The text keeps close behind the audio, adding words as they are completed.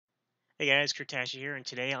Hey guys, Tasche here, and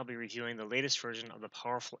today I'll be reviewing the latest version of the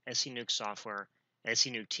powerful SEnuke software,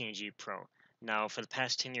 SEnuke TNG Pro. Now, for the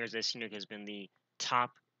past 10 years, SEnuke has been the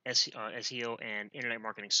top SEO and internet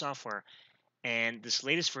marketing software, and this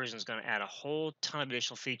latest version is going to add a whole ton of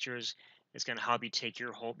additional features. It's going to help you take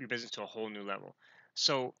your business to a whole new level.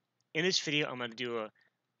 So, in this video, I'm going to do a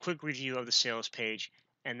quick review of the sales page,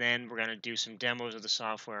 and then we're going to do some demos of the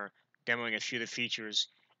software, demoing a few of the features,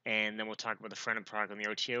 and then we'll talk about the front end product and the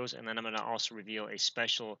OTOs, and then I'm going to also reveal a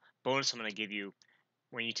special bonus I'm going to give you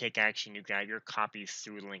when you take action. You grab your copy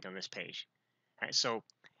through the link on this page. All right, so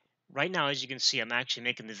right now, as you can see, I'm actually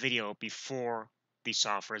making the video before the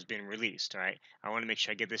software has been released. All right, I want to make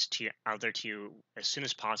sure I get this to you out there to you as soon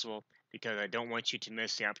as possible because I don't want you to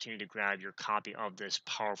miss the opportunity to grab your copy of this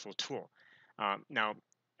powerful tool. Now,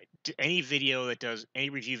 any video that does any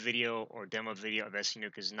review video or demo video of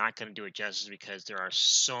SEnuke is not going to do it justice because there are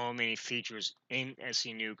so many features in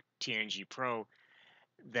SEnuke TNG Pro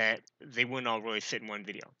that they wouldn't all really fit in one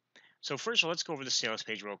video. So first of all, let's go over the sales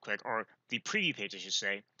page real quick, or the preview page, I should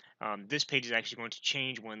say. This page is actually going to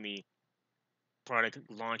change when the product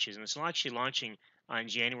launches, and it's actually launching on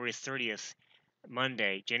January 30th,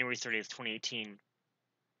 Monday, January 30th, 2018,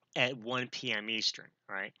 at 1 p.m. Eastern.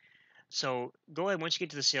 All right. So go ahead, once you get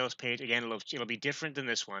to the sales page, again, it'll be different than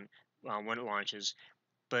this one when it launches,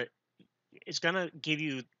 but it's going to give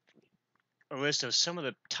you a list of some of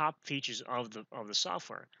the top features of the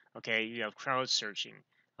software. Okay, you have crowd searching,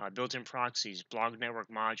 built-in proxies, blog network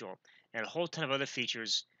module, and a whole ton of other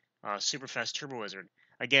features, super fast turbo wizard.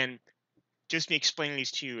 Again, just me explaining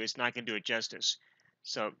these to you is not going to do it justice.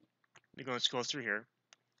 So we're going to scroll through here.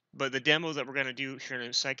 But the demo that we're going to do here in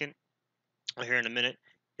a second, or here in a minute,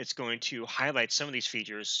 it's going to highlight some of these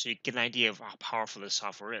features so you get an idea of how powerful this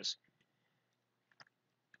software is.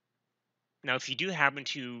 Now, if you do happen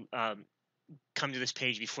to come to this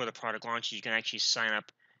page before the product launches, you can actually sign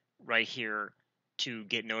up right here to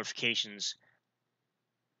get notifications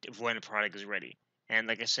of when the product is ready. And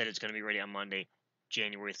like I said, it's going to be ready on Monday,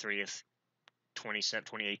 January 30th,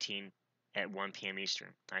 2018 at 1 p.m. Eastern.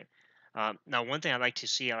 Right. Now, one thing I like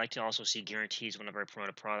to also see guarantees whenever I promote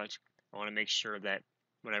a product. I want to make sure that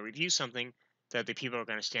when I review something, that the people are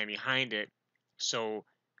going to stand behind it. So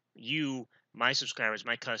you, my subscribers,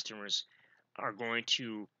 my customers, are going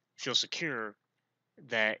to feel secure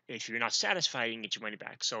that if you're not satisfied, you can get your money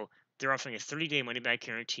back. So they're offering a 30-day money back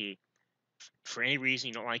guarantee. For any reason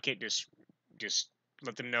you don't like it, just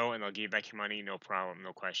let them know and they'll give you back your money, no problem,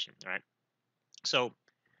 no question. All right. So what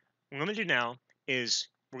I'm going to do now is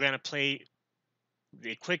we're going to play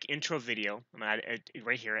the quick intro video. I'm going to add it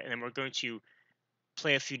right here, and then we're going to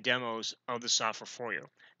play a few demos of the software for you.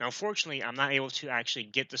 Now, unfortunately, I'm not able to actually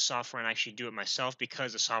get the software and actually do it myself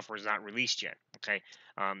because the software is not released yet. Okay.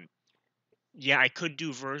 Yeah, I could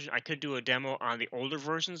do a demo on the older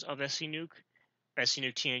versions of SEnuke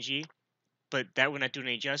TNG, but that would not do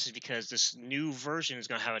any justice because this new version is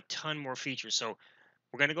going to have a ton more features. So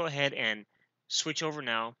we're going to go ahead and switch over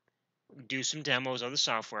now, do some demos of the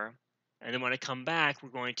software, and then when I come back, we're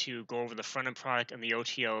going to go over the front end product and the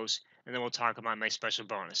OTOs, and then we'll talk about my special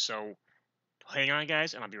bonus. So hang on,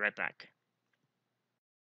 guys, and I'll be right back.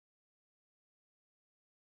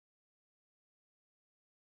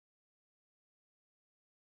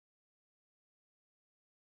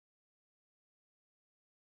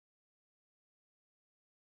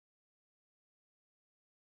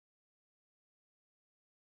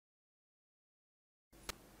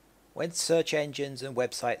 When search engines and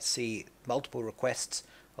websites see multiple requests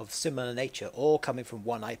of similar nature all coming from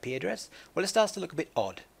one IP address, well, it starts to look a bit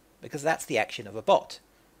odd, because that's the action of a bot,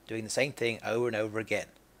 doing the same thing over and over again.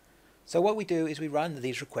 So what we do is we run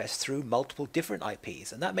these requests through multiple different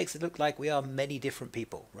IPs, and that makes it look like we are many different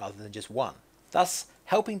people rather than just one, thus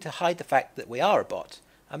helping to hide the fact that we are a bot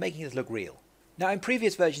and making it look real. Now, in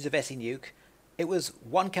previous versions of SEnuke, it was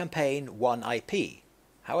one campaign, one IP.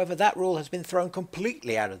 However, that rule has been thrown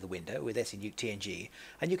completely out of the window with SEnuke TNG,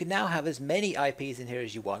 and you can now have as many IPs in here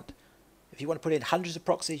as you want. If you want to put in hundreds of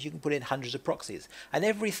proxies, you can put in hundreds of proxies, and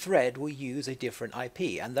every thread will use a different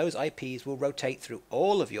IP, and those IPs will rotate through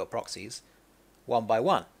all of your proxies one by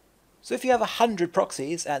one. So if you have 100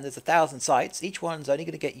 proxies and there's 1,000 sites, each one's only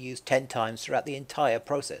going to get used 10 times throughout the entire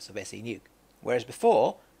process of SEnuke, whereas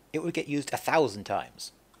before it would get used 1,000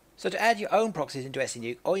 times. So to add your own proxies into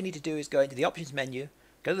SEnuke, all you need to do is go into the Options menu,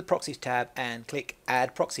 go to the Proxies tab and click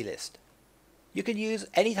Add Proxy List. You can use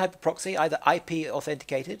any type of proxy, either IP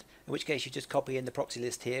authenticated, in which case you just copy in the proxy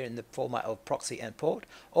list here in the format of proxy and port,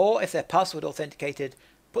 or if they're password authenticated,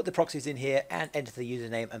 put the proxies in here and enter the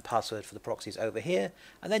username and password for the proxies over here,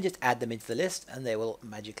 and then just add them into the list and they will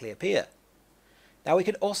magically appear. Now we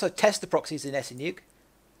can also test the proxies in SEnuke.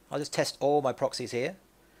 I'll just test all my proxies here.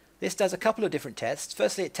 This does a couple of different tests.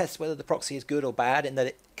 Firstly, it tests whether the proxy is good or bad and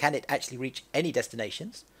that can it actually reach any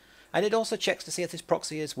destinations. And it also checks to see if this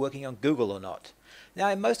proxy is working on Google or not. Now,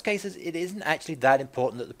 in most cases, it isn't actually that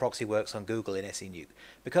important that the proxy works on Google in SEnuke,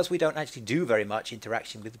 because we don't actually do very much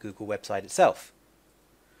interaction with the Google website itself.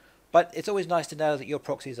 But it's always nice to know that your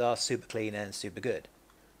proxies are super clean and super good.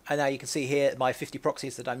 And now you can see here my 50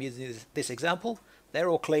 proxies that I'm using in this example. They're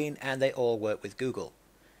all clean and they all work with Google.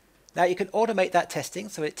 Now you can automate that testing,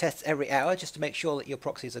 so it tests every hour just to make sure that your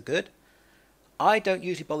proxies are good. I don't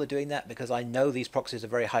usually bother doing that because I know these proxies are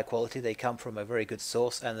very high quality. They come from a very good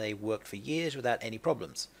source and they worked for years without any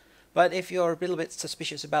problems. But if you're a little bit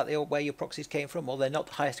suspicious about where your proxies came from, or they're not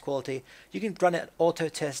the highest quality, you can run an auto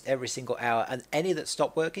test every single hour, and any that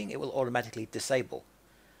stop working, it will automatically disable.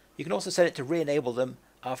 You can also set it to re-enable them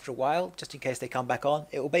after a while, just in case they come back on.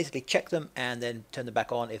 It will basically check them and then turn them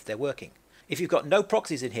back on if they're working. If you've got no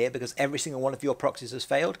proxies in here because every single one of your proxies has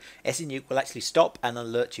failed, SEnuke will actually stop and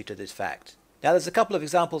alert you to this fact. Now there's a couple of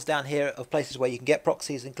examples down here of places where you can get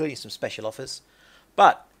proxies, including some special offers.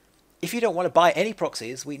 But if you don't want to buy any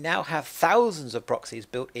proxies, we now have thousands of proxies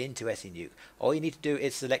built into SEnuke. All you need to do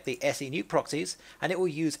is select the SEnuke proxies and it will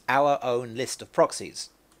use our own list of proxies.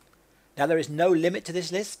 Now there is no limit to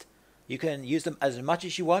this list. You can use them as much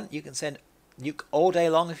as you want. You can send nuke all day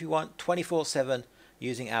long if you want, 24/7,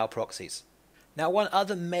 using our proxies. Now one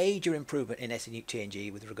other major improvement in SEnuke TNG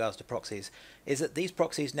with regards to proxies is that these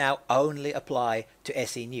proxies now only apply to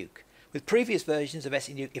SEnuke. With previous versions of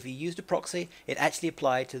SEnuke, if you used a proxy, it actually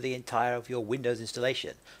applied to the entire of your Windows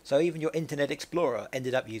installation. So even your Internet Explorer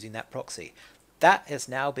ended up using that proxy. That has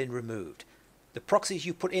now been removed. The proxies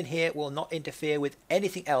you put in here will not interfere with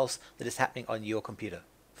anything else that is happening on your computer.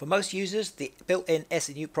 For most users, the built-in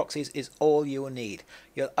SEnuke proxies is all you will need.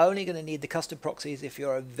 You're only going to need the custom proxies if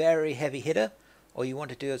you're a very heavy hitter or you want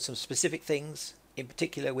to do some specific things, in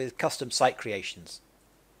particular with custom site creations.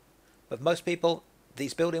 But most people,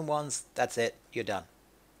 these built-in ones, that's it, you're done.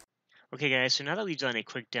 Okay guys, so now that we've done a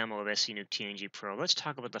quick demo of SEnuke TNG Pro, let's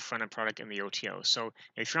talk about the front-end product and the OTO. So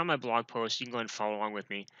if you're on my blog post, you can go ahead and follow along with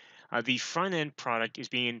me. The front-end product is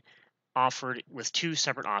being offered with two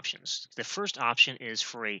separate options. The first option is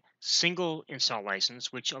for a single install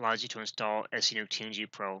license, which allows you to install SEnuke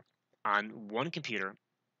TNG Pro on one computer,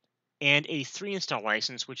 and a 3 install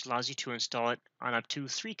license, which allows you to install it on up to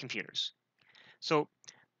 3 computers. So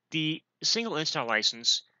the single install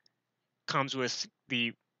license comes with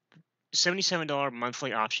the $77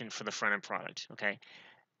 monthly option for the front end product. Okay.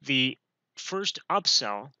 The first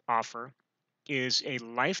upsell offer is a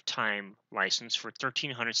lifetime license for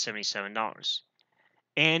 $1,377.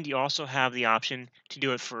 And you also have the option to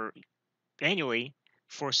do it for annually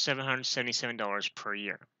for $777 per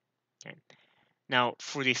year. Okay. Now,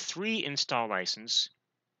 for the 3 install license,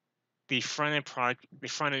 the front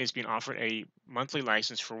end is being offered a monthly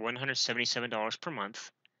license for $177 per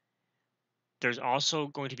month. There's also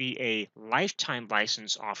going to be a lifetime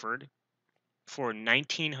license offered for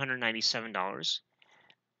 $1,997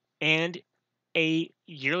 and a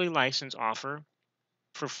yearly license offer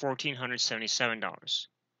for $1,477.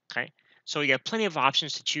 Okay, so you got plenty of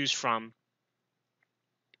options to choose from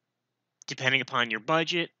depending upon your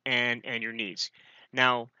budget and your needs.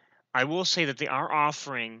 Now, I will say that they are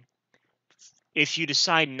offering, if you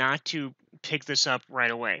decide not to pick this up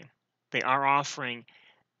right away, they are offering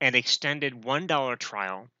an extended $1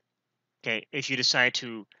 trial. Okay, if you decide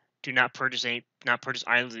to do not purchase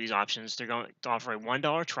either of these options, they're going to offer a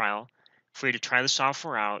 $1 trial for you to try the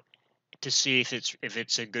software out to see if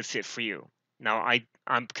it's a good fit for you. Now, I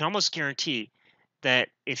can almost guarantee that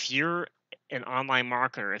if you're an online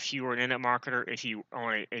marketer, if you are an internet marketer, if you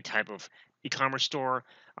own a type of e-commerce store,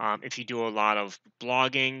 if you do a lot of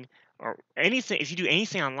blogging or anything, if you do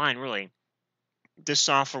anything online, really, this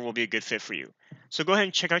software will be a good fit for you. So go ahead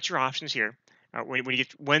and check out your options here.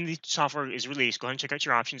 When the software is released, go ahead and check out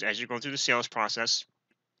your options as you're going through the sales process.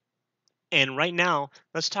 And right now,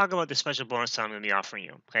 let's talk about the special bonus that I'm going to be offering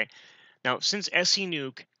you. Okay. Now, since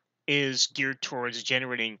SEnuke is geared towards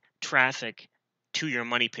generating traffic to your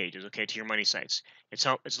money pages, okay, to your money sites,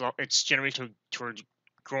 it's generated towards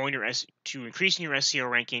growing to increasing your SEO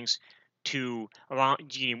rankings, to allow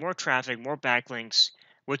getting more traffic, more backlinks,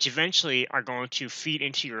 which eventually are going to feed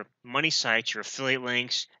into your money sites, your affiliate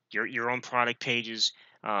links, your own product pages,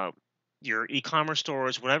 your e-commerce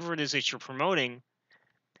stores, whatever it is that you're promoting.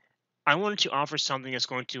 I wanted to offer something that's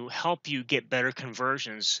going to help you get better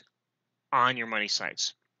conversions on your money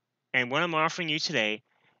sites. And what I'm offering you today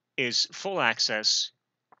is full access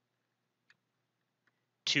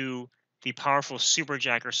to the powerful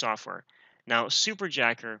Superjacker software. Now,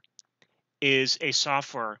 Superjacker is a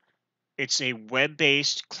software. It's a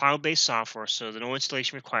web-based, cloud-based software, so there's no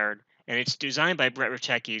installation required, and it's designed by Brett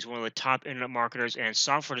Ritecki. He's one of the top internet marketers and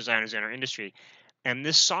software designers in our industry. And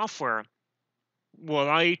this software will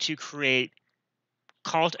allow you to create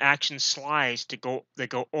call to action slides that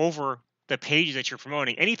go over the pages that you're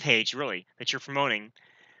promoting, any page really that you're promoting,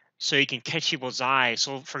 so you can catch people's eyes.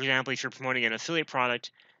 So, for example, if you're promoting an affiliate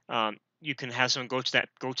product, you can have someone go to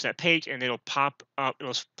that page, and it'll pop up.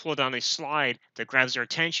 It'll pull down a slide that grabs their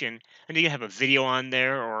attention, and you can have a video on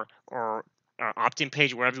there or opt-in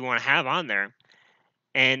page, whatever you want to have on there,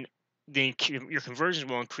 and then your conversions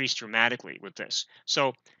will increase dramatically with this.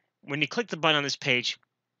 So, when you click the button on this page,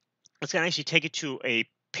 it's going to actually take it to a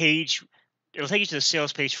page. It'll take you to the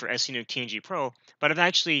sales page for SEnuke TNG Pro, but I'm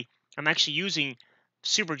actually using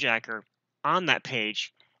Superjacker on that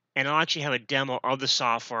page, and I'll actually have a demo of the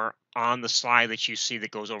software on the slide that you see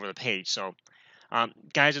that goes over the page. So,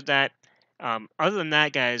 guys, with that, other than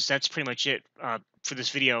that, guys, that's pretty much it for this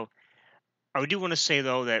video. I do want to say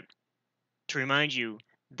though that to remind you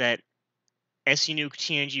that SEnuke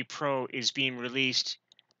TNG Pro is being released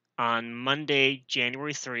on Monday,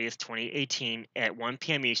 January 30th, 2018 at 1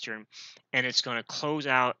 p.m. Eastern, and it's going to close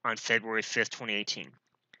out on February 5th, 2018.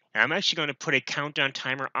 And I'm actually going to put a countdown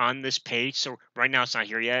timer on this page. So right now it's not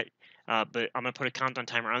here yet, but I'm going to put a countdown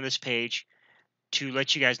timer on this page to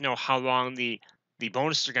let you guys know how long the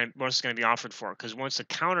bonus is going to be offered for. Because once the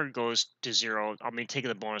counter goes to 0, I'll be taking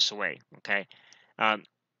the bonus away. Okay. Um,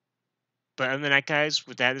 but other than that, guys,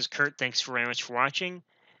 with that, this is Kurt. Thanks very much for watching.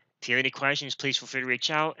 If you have any questions, please feel free to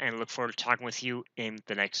reach out, and I look forward to talking with you in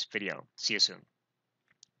the next video. See you soon.